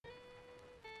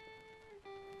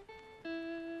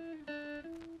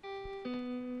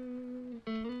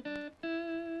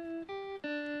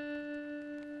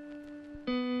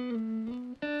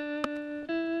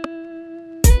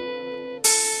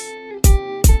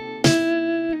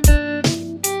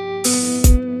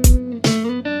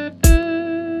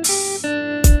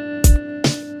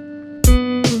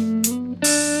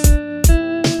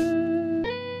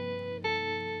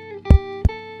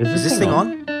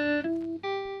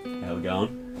how we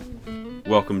going?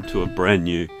 Welcome to a brand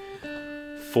new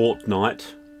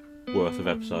fortnight worth of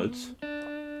episodes.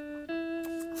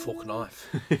 Fork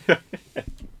knife.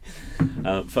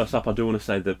 First up, I do want to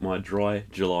say that my Dry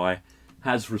July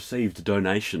has received a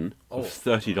donation of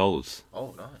 $30.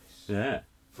 Oh, nice. Yeah.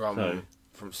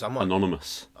 From someone.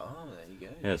 Anonymous. Oh, there you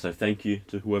go. Yeah, so thank you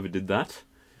to whoever did that.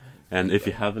 And if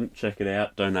you haven't, check it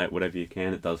out. Donate whatever you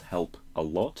can. It does help a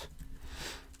lot.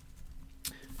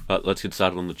 But let's get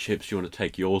started on the chips. You want to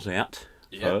take yours out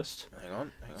first? Hang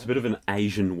on. It's a bit of an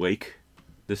Asian week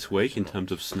this week in terms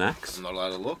of snacks. I'm not allowed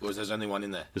to look, or is there only one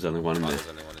in there? There's only one in there. There's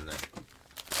only one in there.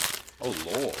 Oh,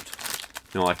 Lord.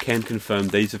 Now, I can confirm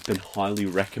these have been highly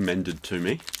recommended to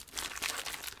me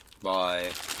By...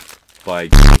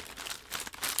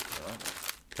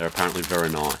 They're apparently very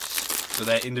nice. So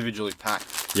they're individually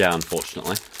packed. Yeah,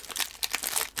 unfortunately.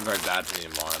 Very bad for the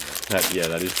environment.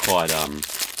 That is quite,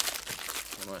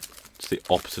 Anyway. it's the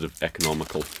opposite of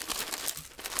economical.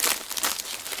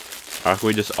 I reckon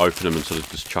we just open them and sort of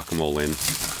just chuck them all in.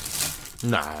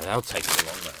 Nah, that'll take too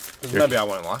long, though. Maybe I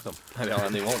won't like them. Maybe I'll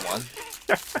only want one.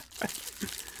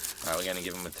 Alright, we're going to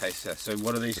give them a taste test. So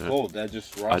what are these called? They're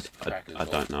just rice crackers. I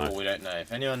don't know. Or we don't know.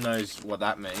 If anyone knows what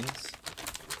that means...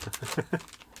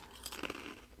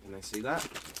 Can they see that?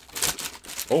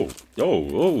 Oh. If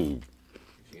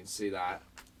you can see that.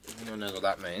 If anyone knows what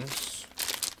that means.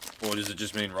 Or does it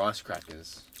just mean rice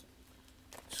crackers?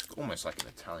 It's almost like an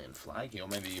Italian flag, or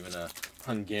maybe even a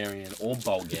Hungarian or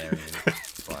Bulgarian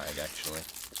flag, actually.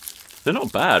 They're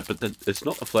not bad, but it's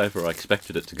not the flavour I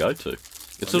expected it to go to.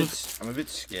 I'm a bit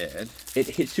scared. It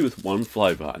hits you with one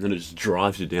flavour and then it just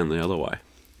drives you down the other way.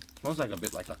 Smells like a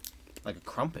bit like a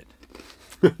crumpet.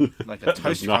 Like a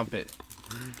toast crumpet.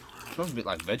 Smells a bit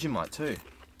like Vegemite too.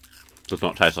 Does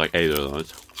not taste like either of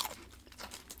those.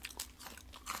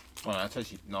 Oh no, that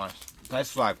tastes nice. It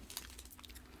tastes like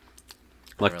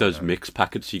those mix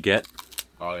packets you get.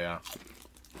 Oh yeah.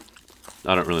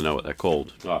 I don't really know what they're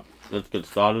called. Right, let's get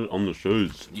started on the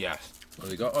shoes. Yes. What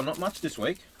have we got? Oh, not much this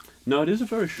week. No, it is a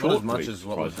very short Not as much week, as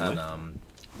what we've had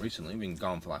recently. We've been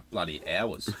going for like bloody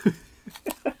hours.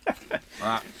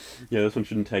 Alright. Yeah, this one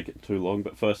shouldn't take it too long.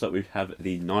 But first up, we have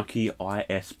the Nike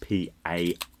ISPA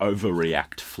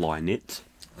Overreact Flyknit.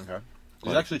 Okay.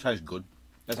 These actually taste good.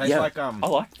 They taste like I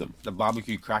like them. the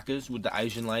barbecue crackers with the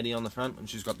Asian lady on the front, and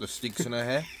she's got the sticks in her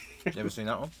hair. You ever seen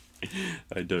that one?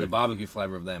 They do. The barbecue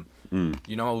flavour of them. Mm.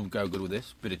 You know what would go good with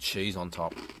this? Bit of cheese on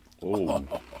top. Oh.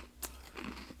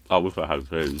 I wish I had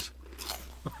these.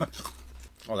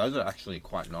 Oh, those are actually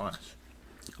quite nice.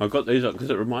 I got these because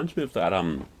it reminds me of that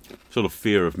sort of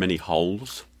fear of many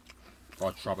holes.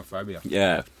 Like trypophobia.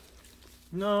 Yeah.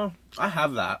 No, I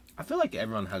have that. I feel like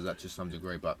everyone has that to some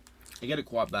degree, but you get it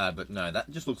quite bad. But no, that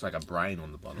just looks like a brain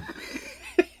on the bottom.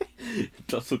 It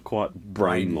does look quite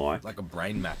brain-like. Like a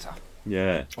brain matter.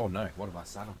 Yeah. Oh no, what have I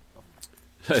said on?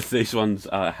 These ones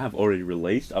have already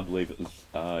released. I believe it was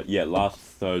last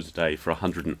Thursday for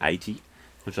 $180,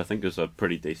 which I think is a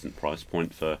pretty decent price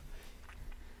point for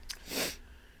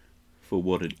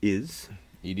what it is.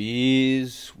 It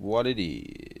is what it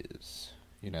is.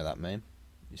 You know that meme?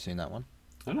 You seen that one?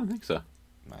 I don't think so.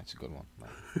 No, it's a good one.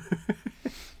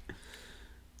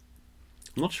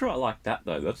 I'm not sure I like that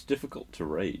though. That's difficult to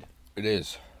read. It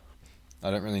is.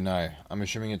 I don't really know. I'm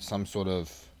assuming it's some sort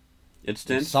of... It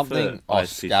stands something for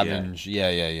ISPCA. scavenge.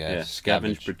 Yeah.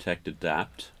 Scavenge, protect,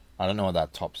 adapt. I don't know what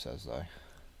that top says though.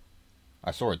 I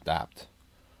saw adapt.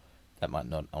 That might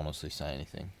not honestly say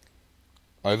anything.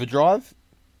 Overdrive?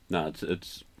 No,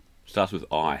 it's starts with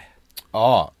I.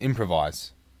 Oh,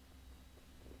 improvise.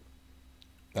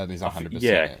 That is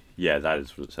 100%. Yeah, that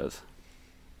is what it says.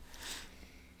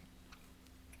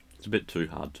 It's a bit too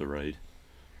hard to read.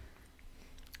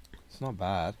 It's not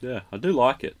bad. Yeah, I do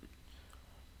like it.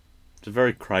 It's a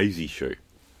very crazy shoe.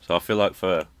 So I feel like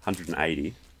for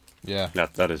 180, Yeah.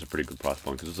 that is a pretty good price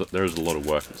point because there is a lot of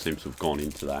work that seems to have gone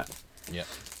into that. Yeah.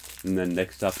 And then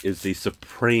next up is the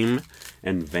Supreme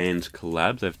and Vans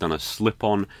collab. They've done a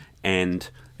slip-on and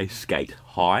a skate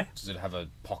high. Does it have a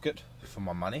pocket for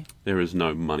my money? There is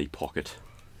no money pocket.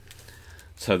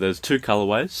 So there's two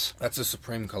colorways. That's a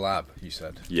Supreme collab, you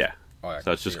said. Yeah. Oh, I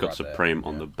So it's can just see got right there. Supreme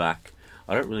on Yeah. the back.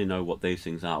 I don't really know what these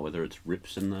things are, whether it's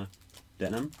rips in the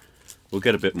denim. We'll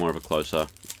get a bit more of a closer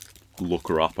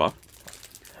looker-upper.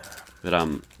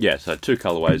 But, so two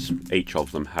colorways. Each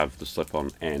of them have the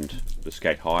slip-on and the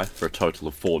skate high for a total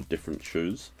of 4 different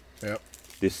shoes. Yep.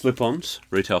 The slip-ons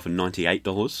retail for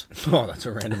 $98. Oh, that's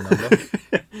a random number.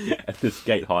 And the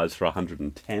skate highs for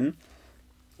 $110.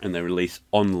 And they release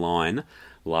online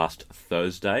last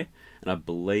Thursday. And I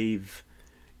believe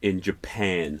in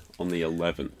Japan on the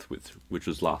 11th, which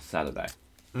was last Saturday.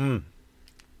 Mm.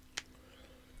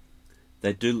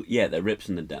 They do, yeah, they're rips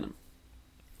in the denim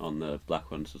on the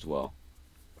black ones as well.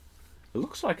 It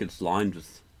looks like it's lined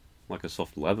with like a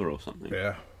soft leather or something.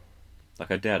 Yeah.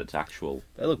 Like I doubt it's actual.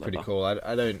 They look pretty leather. cool.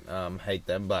 I don't hate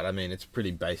them, but I mean, it's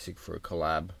pretty basic for a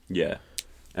collab. Yeah.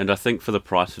 And I think for the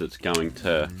price that it's going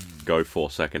to go for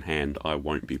second hand, I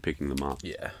won't be picking them up.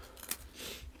 Yeah.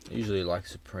 I usually like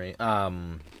Supreme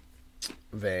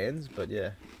Vans, but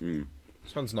yeah. Mm.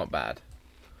 This one's not bad.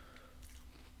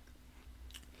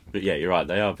 But yeah, you're right.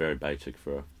 They are very basic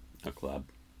for a collab.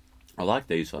 I like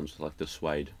these ones, like the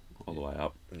suede all the way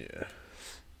up. Yeah.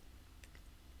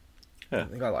 Yeah. I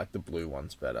think I like the blue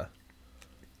ones better.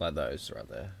 Like those right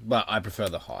there. But I prefer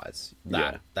the highs.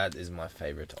 That is my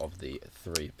favourite of the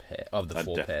four I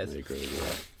pairs. definitely agree with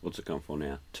that. What's it going for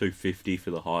now? $250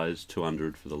 for the highs,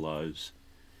 $200 for the lows.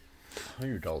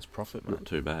 $100 profit, man. Not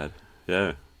too bad.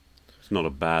 Yeah. It's not a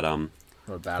bad Not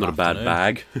a bad not a bad afternoon.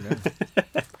 bag.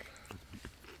 Yeah.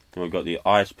 We've got the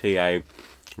ISPA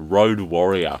Road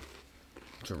Warrior.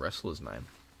 It's a wrestler's name.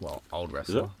 Well, old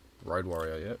wrestler. Road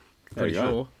Warrior, yeah. There you Pretty go.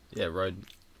 sure. Yeah, Road.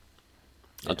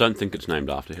 I don't think it's named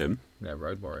after him. Yeah,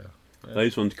 Road Warrior. Yeah.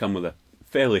 These ones come with a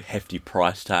fairly hefty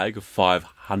price tag of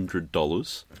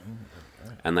 $500.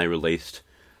 And they released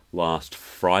last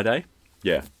Friday.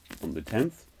 Yeah, on the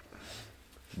 10th.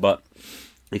 But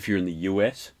if you're in the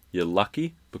US, you're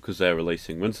lucky because they're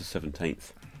releasing, when's the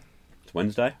 17th? It's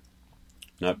Wednesday?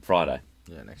 Nope, Friday.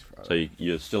 Yeah, next Friday. So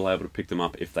you're still able to pick them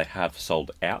up if they have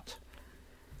sold out.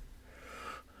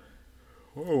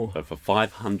 Oh. So for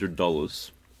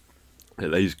 $500, they're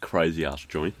these crazy ass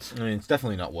joints. I mean, it's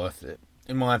definitely not worth it,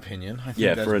 in my opinion. I think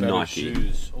Yeah, there's for a better Nike.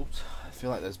 shoes. Oops. I feel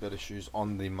like there's better shoes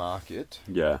on the market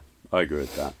Yeah, I agree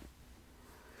with that.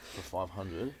 for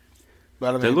 500. But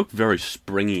I mean, They look very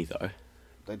springy though.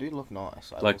 They do look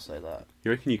nice. I Like- will say that.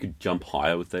 You reckon you could jump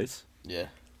higher with these? Yeah.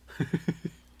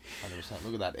 100%.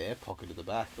 Look at that air pocket at the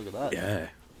back. Look at that. Yeah.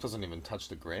 Doesn't even touch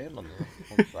the ground on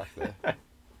the back there.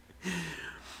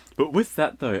 But with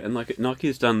that though, and like Nike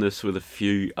has done this with a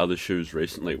few other shoes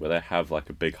recently where they have like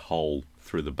a big hole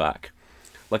through the back.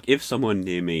 Like if someone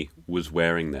near me was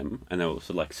wearing them and they were sort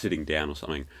of like sitting down or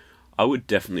something, I would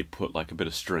definitely put like a bit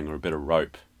of string or a bit of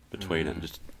rope between it and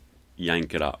just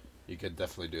yank it up. You could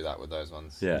definitely do that with those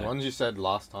ones. Yeah. The ones you said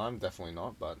last time, definitely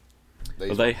not, but these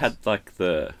But they ones, had like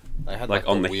the they had like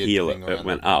on the weird heel thing it around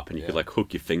went the- up and you yeah. could like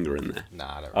hook your finger in there.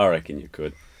 Nah, I don't I reckon you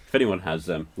could. If anyone has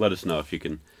them, let us know if you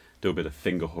can do a bit of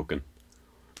finger hooking.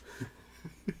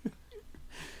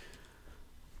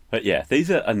 But yeah, these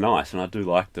are nice and I do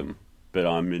like them. But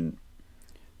I mean,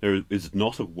 there is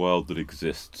not a world that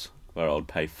exists where I would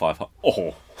pay $500.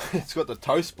 Oh, It's got the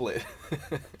toe split.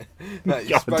 No, you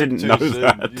Yeah, I spoke didn't too know soon.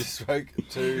 that. You spoke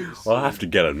too soon. well, I have to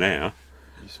get it now.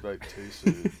 You spoke too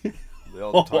soon. The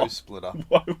old toe splitter.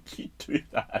 Why would you do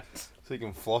that? So you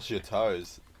can floss your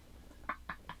toes.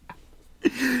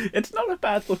 It's not a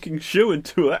bad looking shoe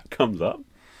until that comes up.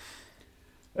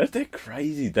 They're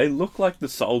crazy. They look like the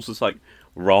soles just like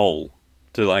roll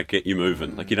to like get you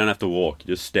moving. Like you don't have to walk.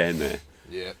 You just stand there.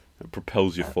 Yeah. It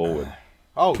propels you forward.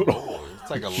 Oh, it's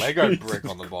like a Lego brick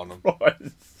on the bottom. Right.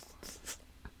 It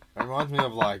reminds me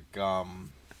of like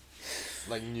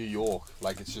New York.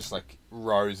 Like it's just like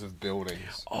rows of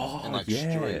buildings Oh, and like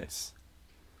yeah. streets.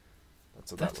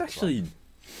 That's what that That's looks actually like.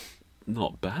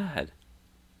 not bad.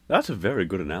 That's a very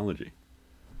good analogy.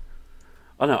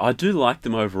 I know, I do like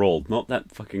them overall. Not that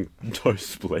fucking toe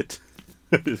split.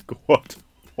 That is quite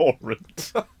horrid.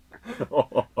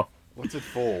 What's it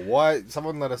for? Why?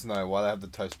 Someone let us know why they have the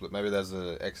toe split. Maybe there's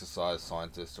an exercise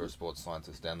scientist or a sports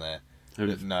scientist down there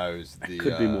that knows the. It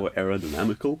could be more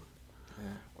aerodynamical. or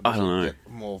I does don't it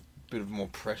know. get bit of more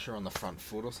pressure on the front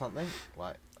foot or something.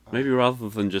 Like Maybe rather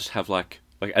than just have like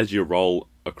as you roll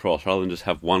across, rather than just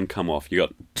have one come off, you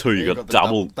got two. Yeah, You got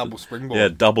the double springboard. Yeah,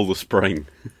 double the spring.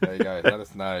 There you go. Let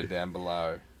us know down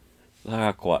below. They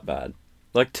are quite bad.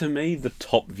 Like to me, the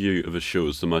top view of a shoe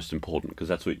is the most important because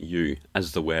that's what you,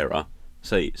 as the wearer,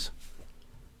 sees.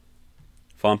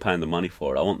 If I'm paying the money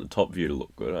for it, I want the top view to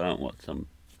look good. I don't want some.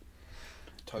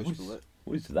 Toe split.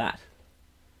 What is that?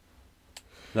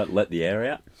 That let the air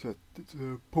out? It's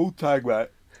a pull tag, mate.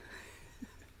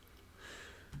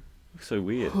 Looks so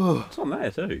weird. It's on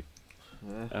there too.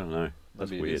 Yeah. I don't know.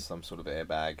 That's Maybe it weird. is some sort of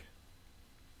airbag.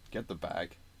 Get the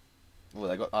bag.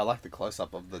 Well, I like the close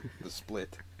up of the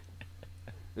split.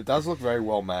 It does look very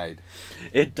well made.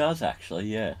 It does actually,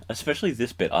 yeah. Especially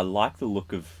this bit. I like the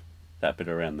look of that bit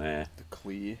around there, The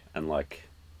clear. and like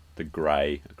the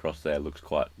grey across there looks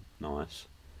quite nice.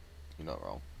 You're not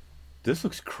wrong. This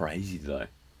looks crazy though. It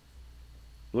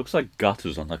looks like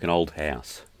gutters on like an old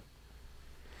house.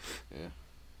 Yeah.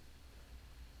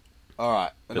 All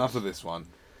right, enough of this one.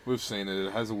 We've seen it.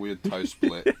 It has a weird toe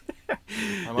split.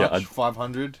 How much? Yeah,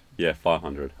 500? Yeah,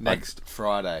 500. Next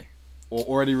Friday. Or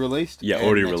already released? Yeah, And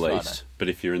already next released. Friday. But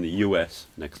if you're in the US,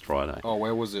 next Friday. Oh,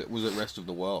 where was it? Was it rest of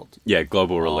the world? Yeah,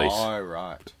 global release. Oh,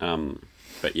 right.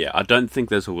 But yeah, I don't think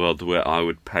there's a world where I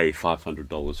would pay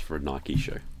 $500 for a Nike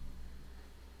shoe.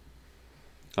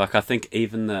 Like, I think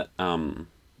even that one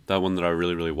that I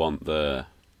really, really want, the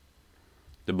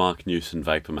Mark Newson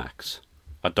Vapor Max,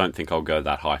 I don't think I'll go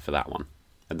that high for that one.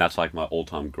 And that's like my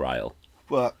all-time grail.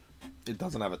 But it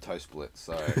doesn't have a toe split,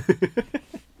 so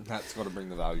that's got to bring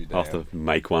the value down. I'll have to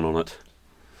make one on it.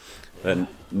 Then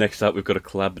next up, we've got a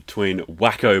collab between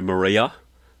Wacko Maria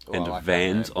and I like that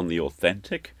Vans name. on the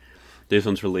Authentic. These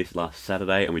ones released last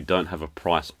Saturday, and we don't have a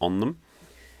price on them.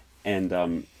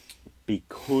 And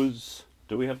because...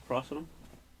 Do we have a price on them?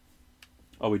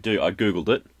 Oh, we do. I googled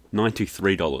it.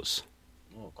 $93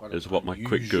 Oh, quite is what my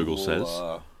quick Google says.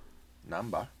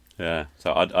 Number. Yeah,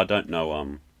 so I don't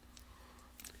know,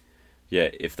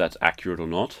 if that's accurate or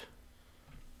not.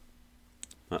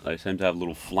 They seem to have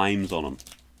little flames on them.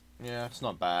 Yeah, it's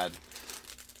not bad.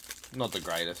 Not the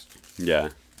greatest. Yeah.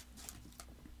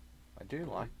 I do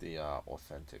like the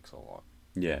Authentics a lot.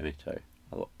 Yeah, me too.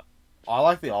 I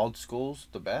like the old schools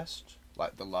the best,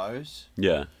 like the lows.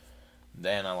 Yeah.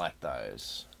 Then I like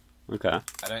those. Okay.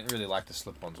 I don't really like the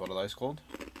slip-ons. What are those called?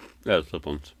 Yeah,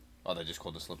 slip-ons. Oh, they're just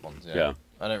called the slip-ons, yeah. Yeah.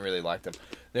 I don't really like them.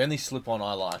 The only slip-on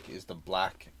I like is the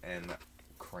black and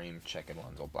cream checkered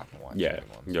ones, or black and white Yeah, checkered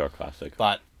ones. you're a classic.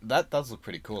 But that does look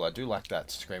pretty cool. I do like that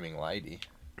Screaming Lady.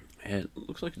 Yeah, it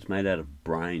looks like it's made out of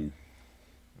brain.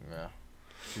 Yeah.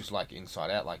 She's like inside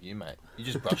out like you, mate. You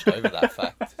just brushed over that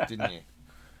fact, didn't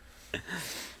you?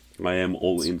 I am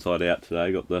all inside out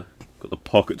today. Got the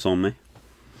pockets on me.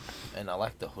 And I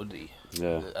like the hoodie.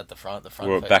 Yeah. At the front. The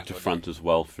front. We're back to hoodie. front as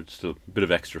well for just a bit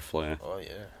of extra flair. Oh,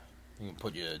 yeah. You can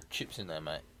put your chips in there,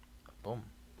 mate. Boom.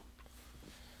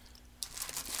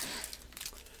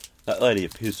 That lady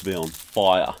appears to be on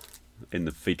fire in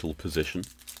the fetal position.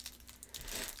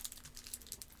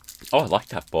 Oh, I like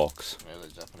that box. Yeah, the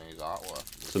Japanese artwork.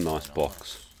 It's a nice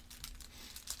box.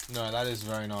 No, that is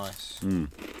very nice.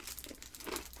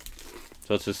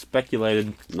 So it's a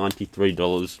speculated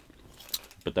 $93,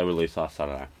 but they released last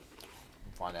Saturday.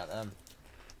 We'll find out then.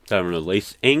 So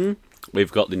releasing,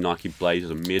 we've got the Nike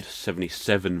Blazer Mid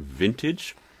 77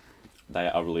 Vintage. They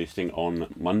are releasing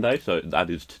on Monday, so that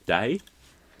is today.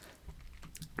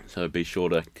 So be sure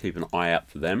to keep an eye out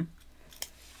for them.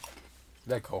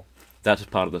 They're cool. That's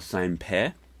part of the same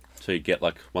pair. So you get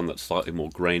like one that's slightly more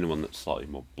green and one that's slightly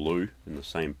more blue in the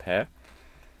same pair.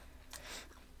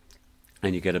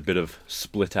 And you get a bit of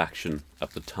split action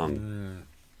up the tongue.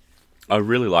 I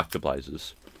really like the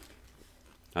Blazers.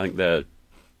 I think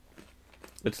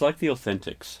it's like the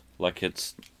Authentics. Like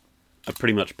it's a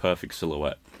pretty much perfect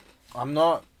silhouette. I'm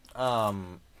not a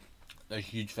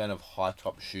huge fan of high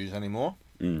top shoes anymore,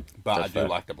 but I do fair.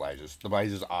 like the Blazers. The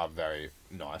Blazers are very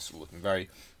nice looking, very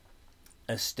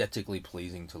aesthetically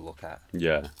pleasing to look at.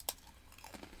 Yeah.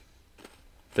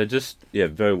 They're just,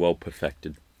 very well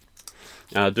perfected.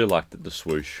 And I do like that the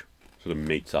swoosh sort of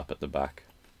meets up at the back.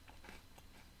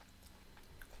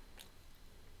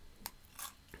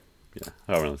 Yeah,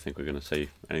 I don't really think we're going to see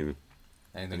anything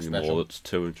Anything more special? that's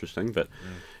too interesting. But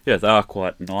yeah, they are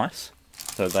quite nice.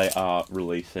 So they are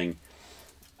releasing,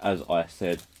 as I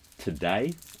said,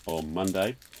 today or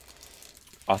Monday.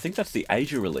 I think that's the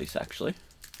Asia release, actually.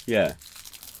 Yeah.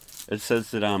 It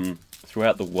says that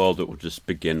throughout the world it will just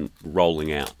begin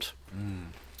rolling out.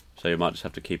 So you might just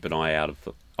have to keep an eye out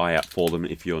for them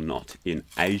if you're not in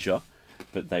Asia.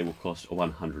 But they will cost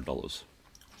 $100.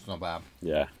 It's not bad.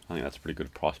 Yeah, I think that's a pretty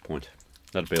good price point.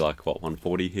 That'd be like, what,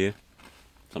 $140 here?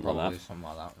 Something Probably like that. something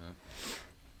like that. Yeah.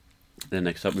 Then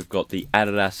next up we've got the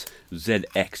Adidas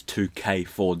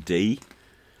ZX2K4D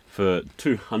for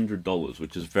 $200,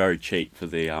 which is very cheap for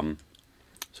the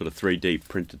sort of 3D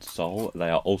printed sole. They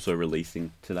are also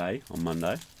releasing today on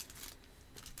Monday.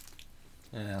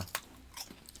 Yeah.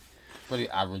 Pretty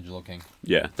average looking.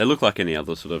 Yeah, they look like any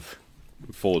other sort of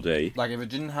 4D. Like if it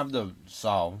didn't have the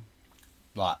sole,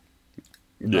 like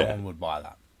no one would buy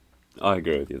that. I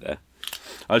agree with you there.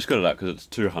 I just got it up because it's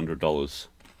 $200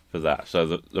 for that. So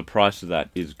the price of that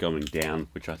is going down,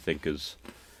 which I think is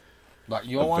Like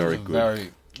your ones very are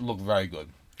good. look very good.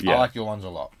 Yeah. I like your ones a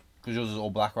lot because yours is all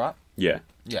black, right? yeah.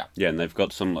 Yeah. Yeah, and they've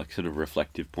got some like sort of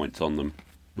reflective points on them,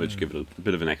 which give it a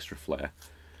bit of an extra flair.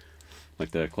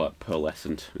 Like they're quite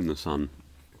pearlescent in the sun.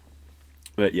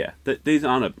 But yeah, these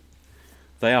aren't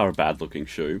they are a bad looking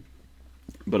shoe,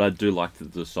 but I do like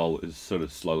that the sole is sort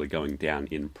of slowly going down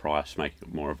in price, making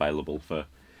it more available for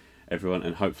everyone,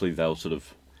 and hopefully they'll sort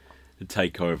of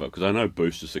take over, because I know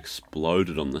Boost just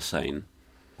exploded on the scene.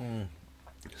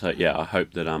 So yeah, I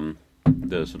hope that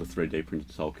the sort of 3D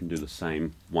printed sole can do the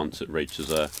same once it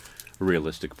reaches a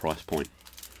realistic price point.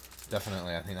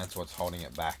 Definitely, I think that's what's holding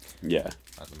it back. Yeah.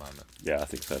 At the moment. Yeah, I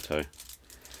think so too.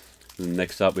 And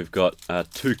next up, we've got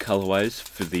 2 colorways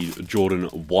for the Jordan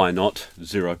Why Not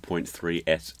 0.3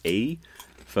 SE.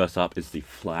 First up is the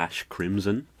Flash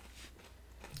Crimson.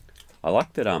 I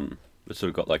like that it's sort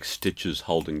of got like stitches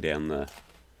holding down the,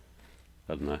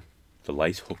 I don't know, the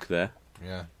lace hook there.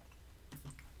 Yeah.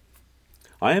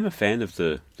 I am a fan of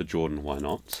the Jordan Why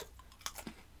Nots.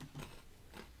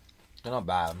 They're not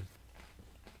bad.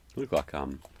 They look like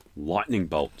lightning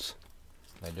bolts.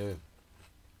 They do.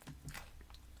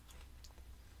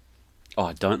 Oh,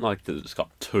 I don't like that it's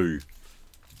got 2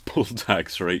 pull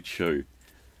tags for each shoe.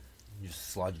 You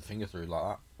just slide your finger through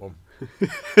like that. Well,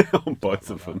 on both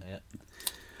of them. Yeah.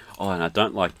 Oh, and I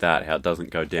don't like that, how it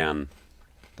doesn't go down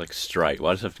like straight.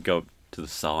 Why does it have to go to the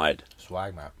side?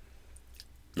 Swag, mate.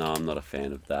 No, I'm not a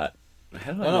fan of that.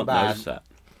 How did I They're not not bad. notice that?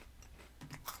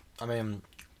 I mean,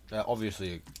 they're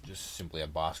obviously just simply a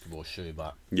basketball shoe,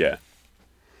 but Yeah.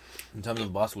 in terms of a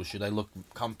basketball shoe, they look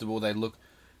comfortable. They look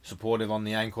supportive on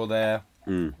the ankle there.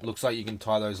 Looks like you can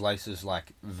tie those laces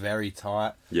like very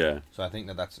tight. Yeah. So I think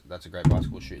that's a great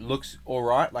basketball shoe. It looks all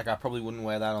right. Like I probably wouldn't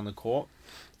wear that on the court,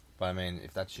 but I mean,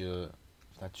 if that's your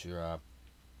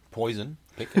poison,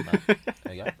 pick it, mate.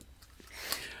 There you go.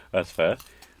 That's fair.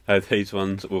 These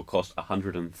ones will cost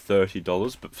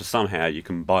 $130, but for somehow you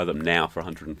can buy them now for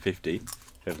 $150,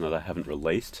 even though they haven't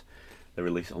released. They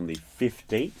release on the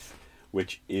 15th,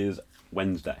 which is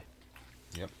Wednesday.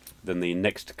 Yep. Then the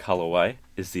next colourway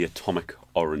is the Atomic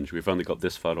Orange. We've only got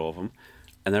this photo of them,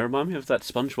 and they remind me of that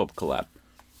SpongeBob collab.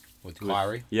 With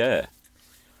Kyrie. Yeah.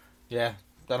 Yeah,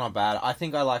 they're not bad. I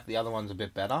think I like the other ones a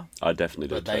bit better. I definitely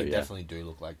do But too, they yeah. definitely do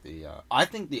look like the. I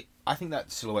think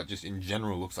that silhouette just in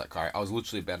general looks like Kyrie. I was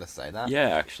literally about to say that. Yeah,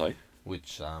 actually.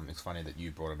 Which it's funny that you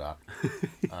brought it up.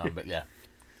 But yeah,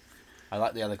 I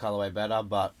like the other colorway better.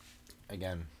 But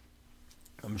again,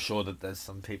 I'm sure that there's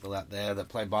some people out there that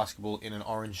play basketball in an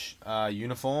orange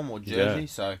uniform or jersey. Yeah.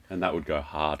 So And that would go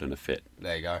hard in a fit.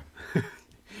 there you go.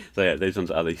 So yeah, these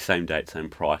ones are the same date, same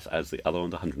price as the other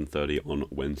ones, $130 on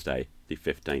Wednesday, the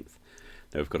 15th.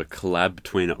 Now we've got a collab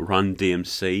between Run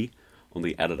DMC on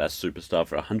the Adidas Superstar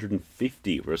for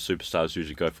 $150, where Superstars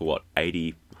usually go for what,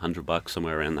 $80, $100,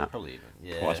 somewhere around that Probably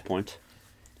even price point.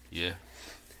 Yeah.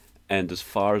 And as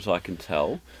far as I can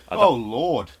tell, Oh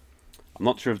Lord. I'm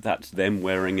not sure if that's them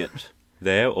wearing it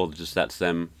there or just that's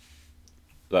them,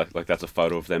 like that's a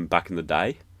photo of them back in the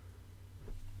day.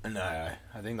 No,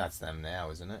 I think that's them now,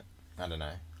 isn't it? I don't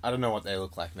know. I don't know what they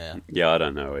look like now. Yeah, I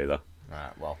don't know either.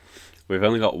 Alright, well. We've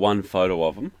only got one photo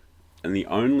of them, and the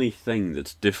only thing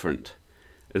that's different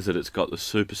is that it's got the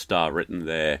Superstar written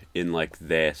there in like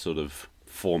their sort of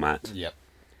format. Yep.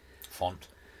 Font.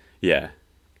 Yeah,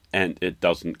 and it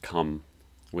doesn't come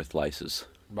with laces.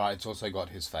 But it's also got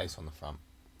his face on the front.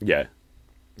 Yeah.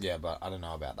 Yeah, but I don't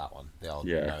know about that one. The old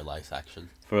Yeah. no lace action.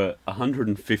 For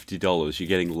 $150, you're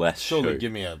getting less Surely shoe.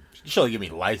 give me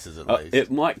laces at least. It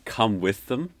might come with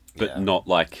them, but Yeah. not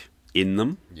like in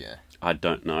them. Yeah. I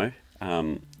don't know.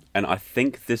 And I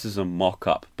think this is a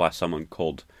mock-up by someone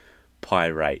called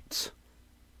Pirates.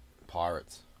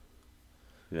 Pirates.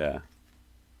 Yeah.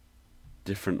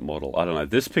 Different model. I don't know.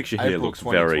 This picture here April looks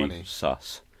very 2020.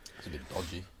 sus. It's a bit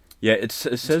dodgy. Yeah, it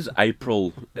says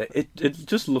April. It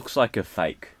just looks like a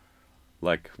fake,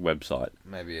 like, website.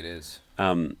 Maybe it is.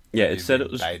 Yeah, it said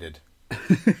it was. Baited.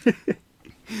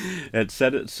 It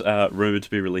said it's rumored to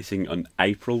be releasing in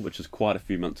April, which is quite a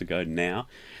few months ago now.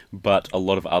 But a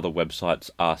lot of other websites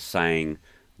are saying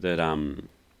that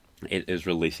it is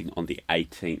releasing on the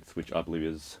 18th, which I believe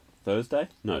is Thursday.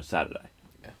 No, Saturday.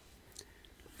 Yeah.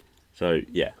 So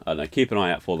yeah, I don't know. Keep an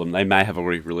eye out for them. They may have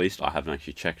already released. I haven't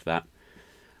actually checked that.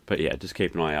 But yeah, just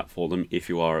keep an eye out for them if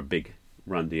you are a big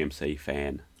Run DMC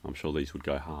fan. I'm sure these would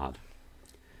go hard.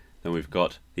 Then we've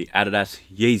got the Adidas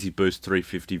Yeezy Boost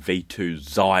 350 V2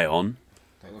 Zion.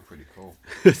 They look pretty cool.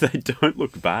 They don't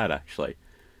look bad, actually.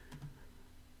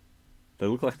 They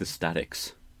look like the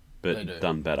Statics, They but do.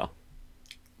 done better.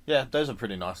 Yeah, those are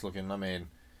pretty nice looking. I mean,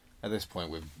 at this point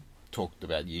we've talked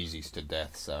about Yeezys to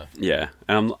death, so Yeah,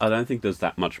 and I don't think there's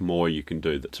that much more you can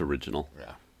do that's original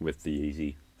yeah. with the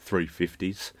Yeezy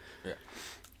 350s. Yeah.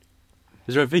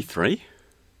 Is there a V3?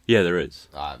 Yeah, there is.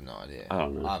 I have no idea. I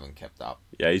don't know. I haven't kept up.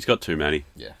 Yeah, he's got too many.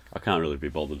 Yeah. I can't really be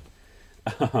bothered.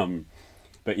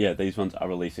 But yeah, these ones are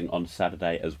releasing on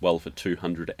Saturday as well for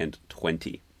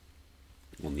 $220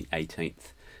 on the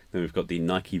 18th. Then we've got the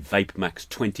Nike Vape Max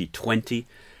 2020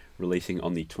 releasing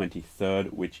on the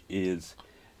 23rd, which is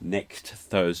next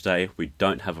Thursday. We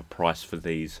don't have a price for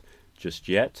these just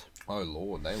yet. Oh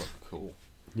lord, they look cool.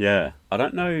 Yeah. I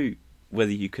don't know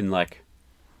whether you can, like,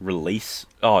 release...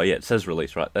 Oh, yeah, it says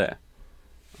release right there.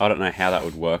 I don't know how that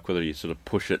would work, whether you sort of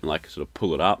push it and, like, sort of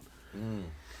pull it up.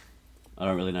 I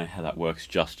don't really know how that works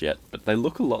just yet. But they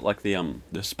look a lot like the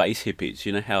Space Hippies.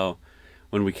 You know how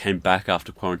when we came back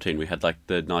after quarantine, we had, like,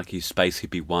 the Nike Space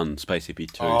Hippie 1, Space Hippie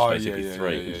 2, Space Hippie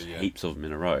 3, just heaps of them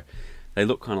in a row. They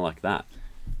look kind of like that.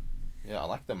 Yeah, I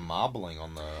like the marbling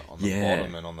on the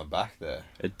bottom and on the back there.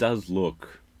 It does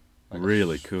look Like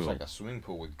really cool. It's like a swimming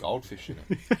pool with goldfish in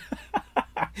it.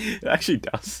 It actually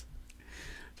does.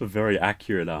 It's a very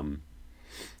accurate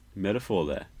metaphor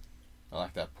there. I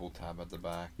like that pull tab at the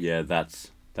back. Yeah,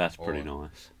 that's pretty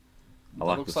nice. I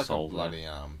like looks the like sole a bloody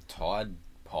there. Tide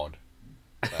Pod.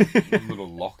 That little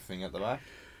lock thing at the back.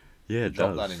 Yeah, it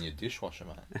Drop does. that in your dishwasher,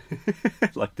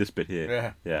 mate. Like this bit here.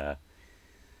 Yeah. Yeah.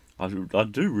 I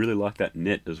do really like that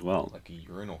knit as well. Like a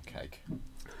urinal cake.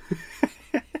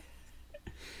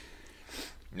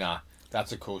 Nah,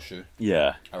 that's a cool shoe.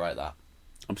 Yeah. I rate that.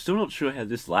 I'm still not sure how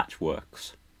this latch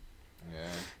works. Yeah,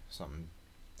 something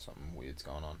weird's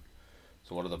going on.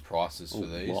 So what are the prices for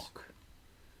these? Lock.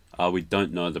 We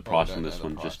don't know the price don't on know this the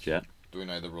one price. just yet. Do we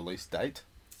know the release date?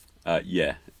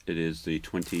 Yeah, it is the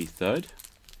 23rd.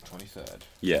 23rd.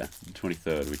 Yeah, the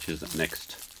 23rd, which is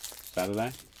next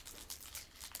Saturday.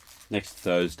 Next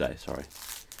Thursday, sorry.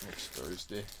 Next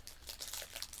Thursday.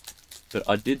 But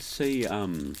I did see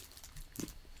on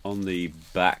the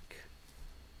back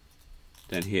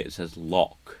down here it says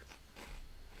lock.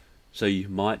 So you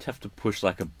might have to push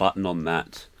like a button on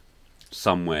that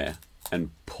somewhere and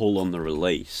pull on the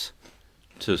release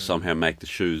to somehow make the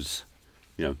shoes,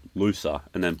 looser,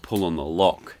 and then pull on the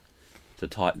lock to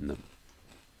tighten them.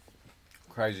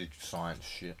 Crazy science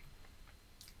shit.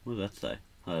 What does that say?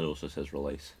 Oh, it also says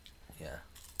release. Yeah.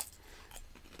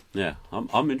 Yeah,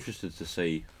 I'm interested to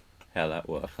see how that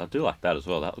works. I do like that as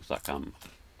well. That looks like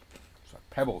It's like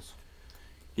pebbles.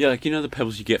 yeah, like the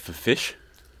pebbles you get for fish,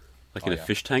 like in a yeah.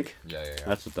 fish tank. Yeah.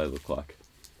 That's what they look like.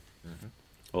 Mhm.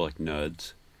 Or like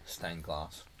nerds. Stained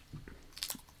glass.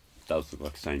 Does look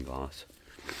like stained glass.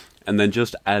 And then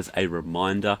just as a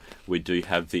reminder, we do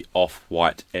have the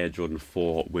Off-White Air Jordan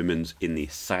 4 women's in the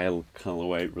sale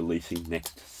colourway releasing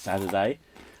next Saturday.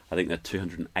 I think they're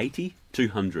 280,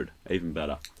 200, even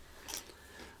better.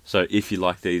 So if you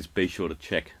like these, be sure to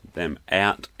check them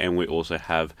out. And we also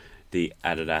have the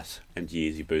Adidas and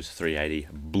Yeezy Boost 380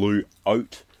 Blue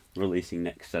Oat releasing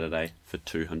next Saturday for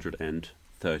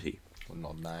 230. What an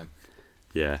odd name.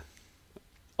 Yeah,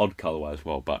 odd colourway as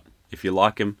well, but if you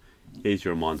like them, here's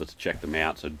your reminder to check them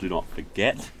out, so do not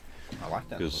forget. I like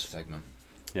that little 'Cause- segment.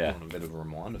 Yeah, Want a bit of a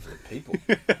reminder for the people.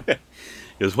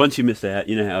 because once you miss out,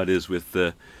 you know how it is with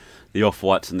the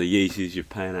Off-Whites and the Yeezys, you're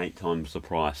paying 8 times the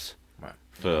price Right.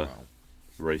 for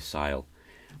resale.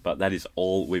 But that is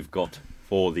all we've got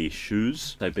for the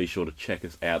shoes, so be sure to check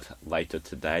us out later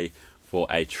today for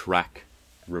a track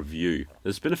review.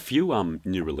 There's been a few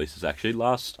new releases actually.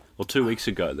 2 weeks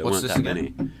ago there What's weren't this that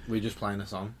again? many. We just playing a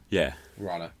song? Yeah,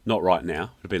 Righto. not right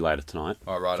now. It'll be later tonight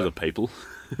Oh, righto. for the people.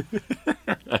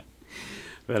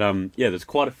 But yeah, there's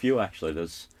quite a few actually.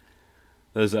 There's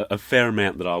a fair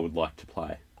amount that I would like to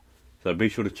play. So be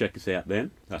sure to check us out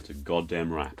then. That's a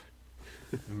goddamn wrap.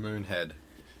 Moonhead.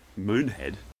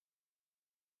 Moonhead.